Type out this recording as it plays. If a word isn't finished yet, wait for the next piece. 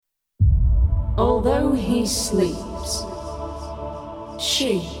Although he sleeps,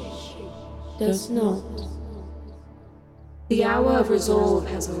 she does not. The hour of resolve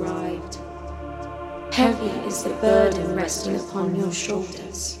has arrived. Heavy is the burden resting upon your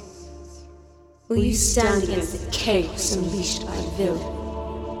shoulders. Will you stand against the chaos unleashed by the villain?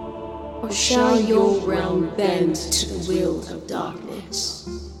 Or shall your realm bend to the will of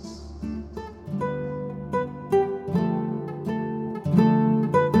darkness?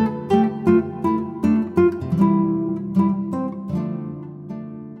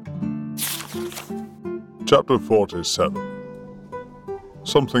 Chapter 47.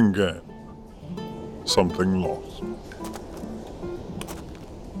 Something gained, something lost.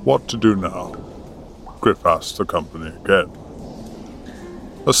 What to do now? Gryff asked the company again.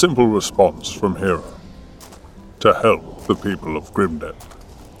 A simple response from Hero. To help the people of Grimden.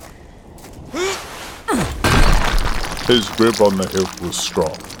 His grip on the hilt was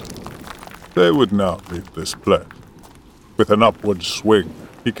strong. They would now leave this place. With an upward swing,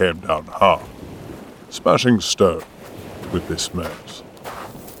 he came down hard, smashing stone with this mace.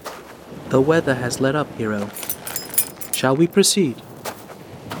 The weather has let up, Hero. Shall we proceed?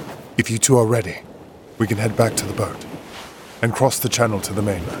 If you two are ready, we can head back to the boat and cross the channel to the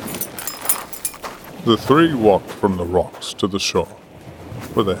mainland. The three walked from the rocks to the shore,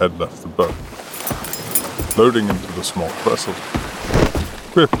 where they had left the boat. Loading into the small vessel,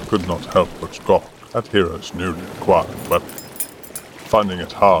 Gryff could not help but gawk at Hero's newly acquired weapon, finding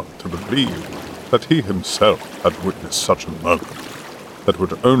it hard to believe that he himself had witnessed such a moment that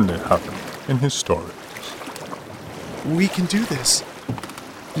would only happen in his stories. We can do this.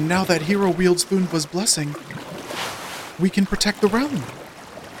 Now that Hero wields Thunva's blessing, we can protect the realm.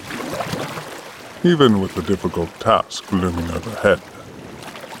 Even with the difficult task looming overhead,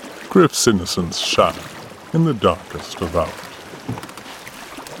 Gryff's innocence shined in the darkest of hours.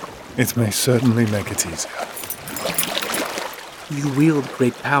 It may certainly make it easier. You wield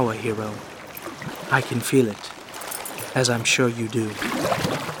great power, Hero. I can feel it, as I'm sure you do.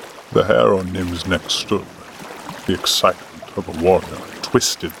 The hair on Nim's neck stood, the excitement of a warrior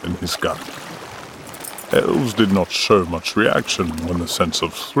twisted in his gut. Elves did not show much reaction when the sense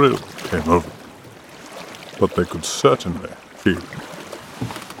of thrill came over them, but they could certainly feel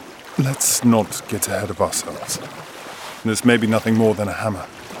it. Let's not get ahead of ourselves. This may be nothing more than a hammer,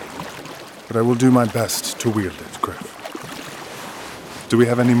 but I will do my best to wield it, Gryff. Do we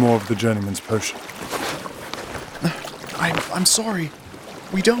have any more of the journeyman's potion? I'm sorry.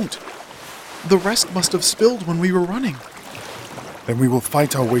 We don't. The rest must have spilled when we were running. Then we will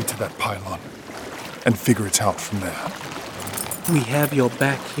fight our way to that pylon and figure it out from there. We have your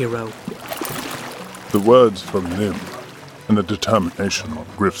back, Hero. The words from Nim and the determination on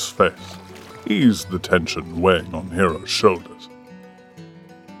Gryff's face eased the tension weighing on Hero's shoulders.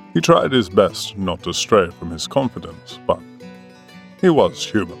 He tried his best not to stray from his confidence, but he was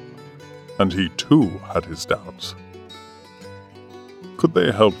human, and he too had his doubts. Could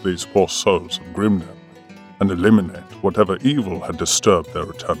they help these poor souls of Grimden and eliminate whatever evil had disturbed their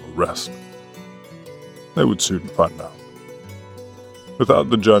eternal rest? They would soon find out.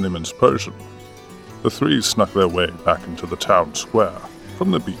 Without the journeyman's potion, the three snuck their way back into the town square from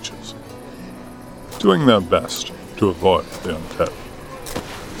the beaches, doing their best to avoid the undead.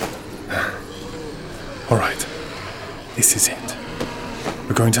 All right, this is it.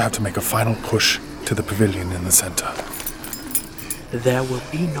 We're going to have to make a final push to the pavilion in the center. There will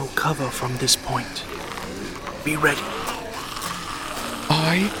be no cover from this point. Be ready.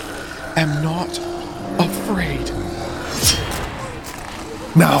 I am not afraid.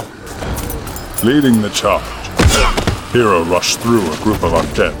 Now! Leading the charge, Hero rushed through a group of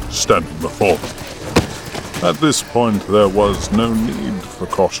undead standing before them. At this point, there was no need for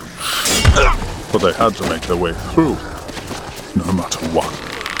caution, for they had to make their way through, no matter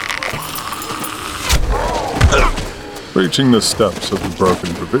what. Reaching the steps of the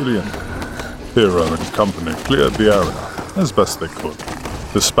broken pavilion, Hero and company cleared the area as best they could,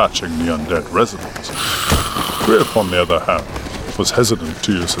 dispatching the undead residents. Gryff, on the other hand, was hesitant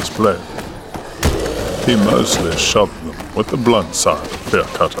to use his blade. He mostly shoved them with the blunt side of Fear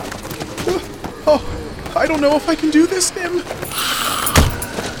Cutter. Oh, I don't know if I can do this, Nim.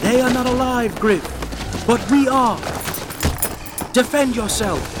 They are not alive, Gryff, but we are. Defend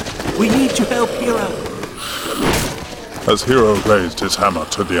yourself. We need to help Hero. As Hero raised his hammer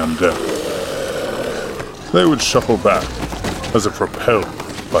to the undead, they would shuffle back, as if repelled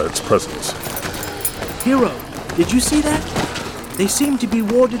by its presence. Hero, did you see that? They seem to be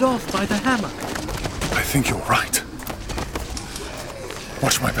warded off by the hammer. I think you're right.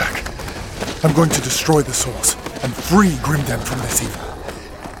 Watch my back. I'm going to destroy the source and free Grimden from this evil.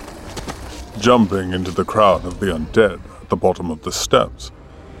 Jumping into the crowd of the undead at the bottom of the steps,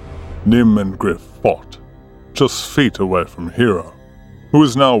 Nim and Griff fought, just feet away from Hero, who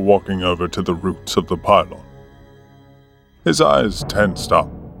was now walking over to the roots of the pylon. His eyes tensed up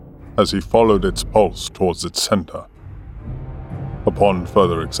as he followed its pulse towards its center. Upon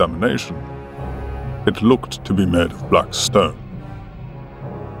further examination, it looked to be made of black stone,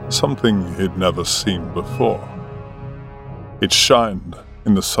 something he'd never seen before. It shined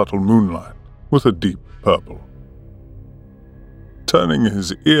in the subtle moonlight with a deep purple. Turning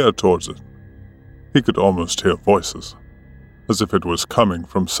his ear towards it, he could almost hear voices, as if it was coming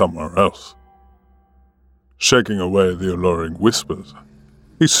from somewhere else. Shaking away the alluring whispers,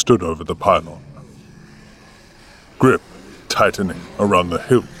 he stood over the pylon. Grip tightening around the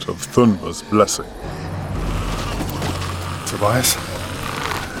hilt of Thunva's blessing. Tobias,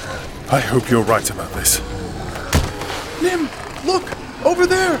 I hope you're right about this. Nim, look! Over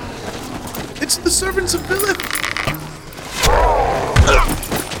there! It's the servants of Vilith!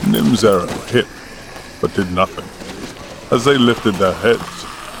 Nim's arrow hit, but did nothing. As they lifted their heads,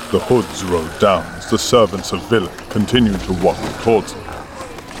 the hoods rolled down as the servants of Vilith continued to walk towards them,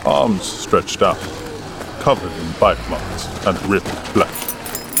 arms stretched out, covered in bite marks and ripped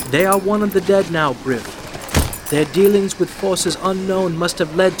flesh. They are one of the dead now, Griff. Their dealings with forces unknown must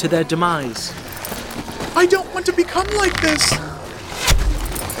have led to their demise. I don't want to become like this!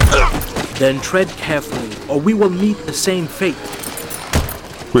 Then tread carefully, or we will meet the same fate.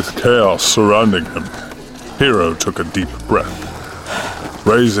 With chaos surrounding him, Hero took a deep breath.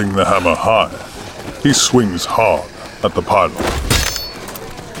 Raising the hammer high, he swings hard at the pylon.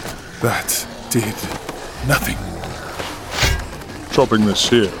 That did nothing. Dropping the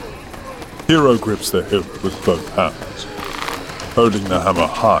shield, Hero grips the hilt with both hands. Holding the hammer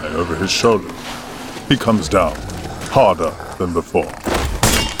high over his shoulders, he comes down, harder than before.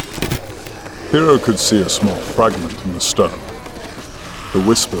 Hero could see a small fragment in the stone. The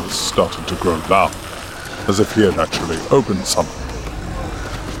whispers started to grow loud, as if he had actually opened something.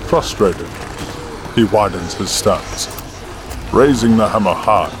 Frustrated, he widens his stance, raising the hammer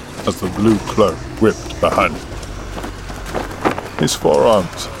high as the blue cloak whipped behind him. His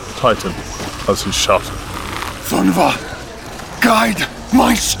forearms tightened as he shouted, Thunva, guide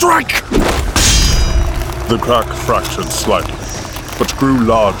my strike! The crack fractured slightly, but grew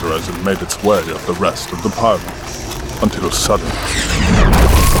larger as it made its way up the rest of the pylon, until suddenly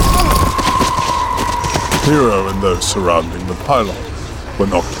Hero and those surrounding the pylon were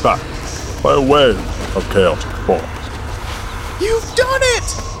knocked back by a wave of chaotic force. You've done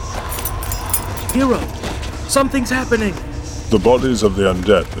it! Hero, something's happening. The bodies of the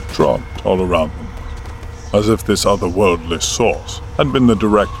undead dropped all around them, as if this otherworldly source had been the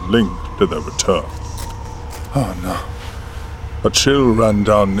direct link to their return. Oh no. A chill ran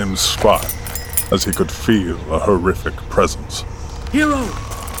down Nim's spine as he could feel a horrific presence. Hero,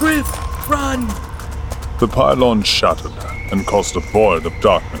 Griff, run! The pylon shattered and caused a void of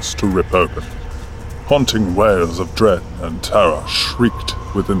darkness to rip open. Haunting wails of dread and terror shrieked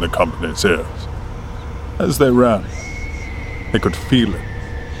within the company's ears. As they ran, they could feel it,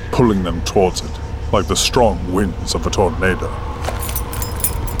 pulling them towards it like the strong winds of a tornado.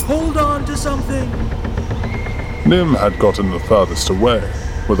 Hold on to something! Nim had gotten the furthest away,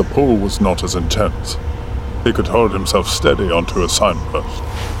 where the pull was not as intense. He could hold himself steady onto a signpost.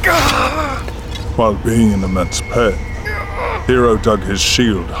 While being in immense pain, Hero dug his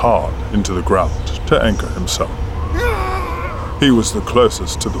shield hard into the ground to anchor himself. He was the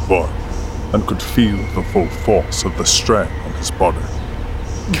closest to the void, and could feel the full force of the strain on his body.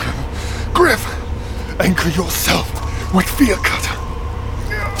 Griff, anchor yourself with Fear Cutter.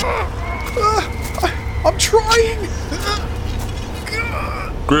 I'm trying!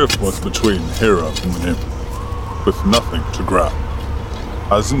 Griff was between Hero and Nim, with nothing to grab.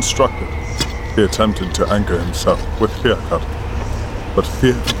 As instructed, he attempted to anchor himself with Fear Cutter, but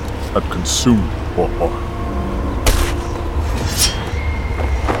fear had consumed the poor boy.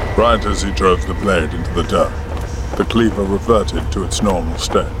 Right as he drove the blade into the dirt, the cleaver reverted to its normal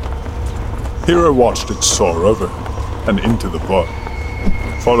state. Hero watched it soar over him and into the void.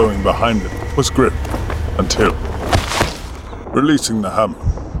 Following behind it was Griff, until, releasing the hammer,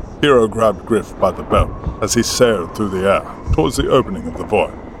 Hero grabbed Griff by the belt as he sailed through the air towards the opening of the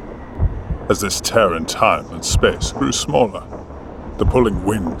void. As this tear in time and space grew smaller, the pulling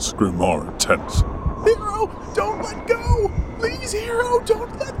winds grew more intense. Hero, don't let go! Please, Hero,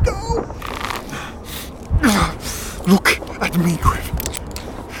 don't let go! Look at me, Griff.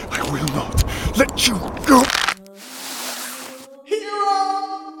 I will not let you go.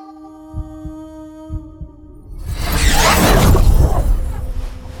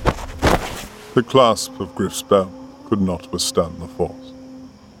 The clasp of Griff's bell could not withstand the force.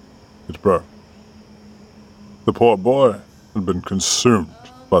 It broke. The poor boy had been consumed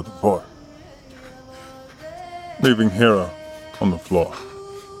by the void, leaving Hero on the floor,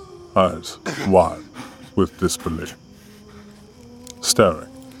 eyes wide with disbelief, staring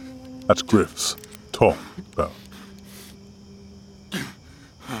at Griff's torn bell.